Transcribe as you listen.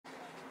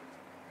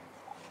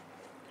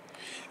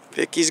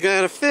Vicky's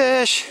got a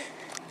fish.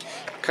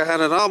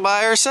 Caught it all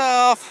by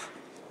herself.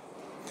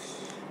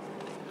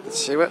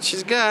 Let's see what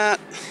she's got.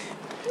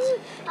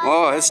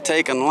 Oh, it's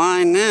taking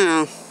line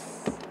now.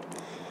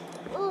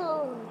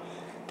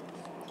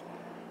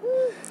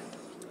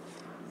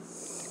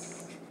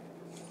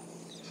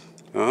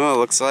 Oh,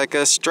 looks like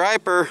a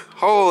striper.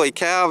 Holy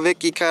cow,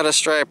 Vicky caught a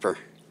striper.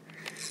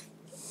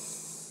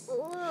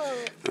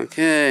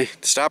 Okay,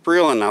 stop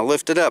reeling now.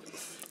 Lift it up.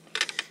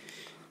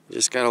 You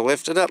just gotta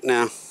lift it up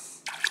now.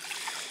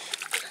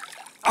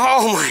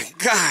 Oh my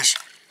gosh!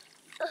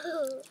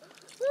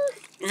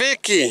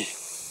 Vicky!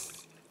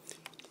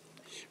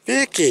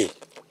 Vicky!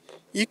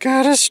 You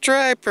got a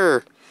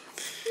striper!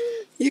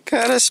 You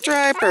got a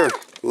striper!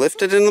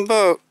 Lift it in the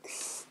boat.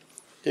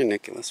 Here,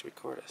 Nikki, let's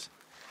record us.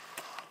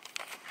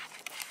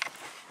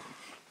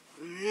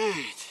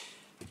 Alright.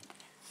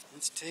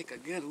 Let's take a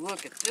good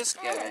look at this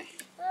guy.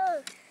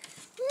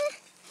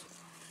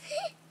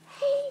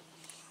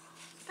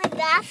 But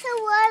that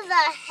was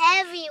a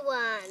heavy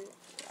one.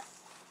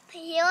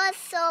 He was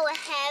so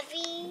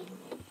heavy.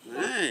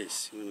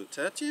 Nice. You want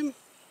to touch him?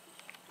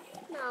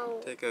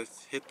 No.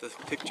 Hit the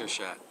picture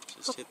shot.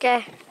 Just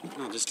okay.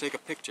 Just take a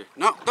picture.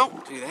 No,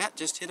 don't do that.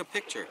 Just hit a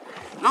picture.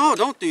 No,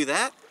 don't do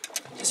that.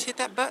 Just hit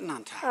that button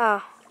on top.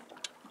 Oh.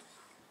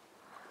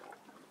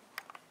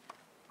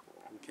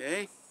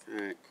 Okay.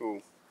 All right.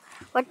 Cool.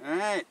 What? All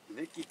right.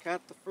 Vicky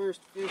caught the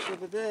first fish of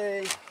the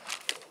day.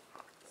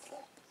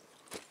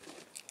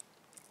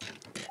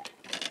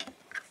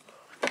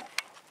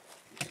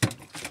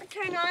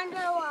 Turn on the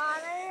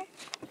water.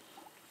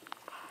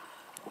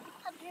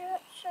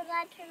 Should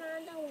I turn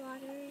on the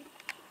water?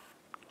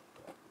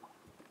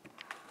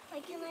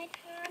 Like, can I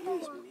turn on the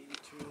water? We need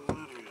to turn the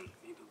water on.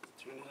 We need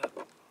to turn it up.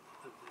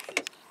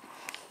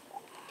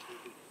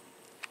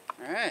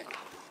 All right.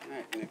 All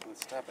right, Nick,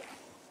 let's stop it.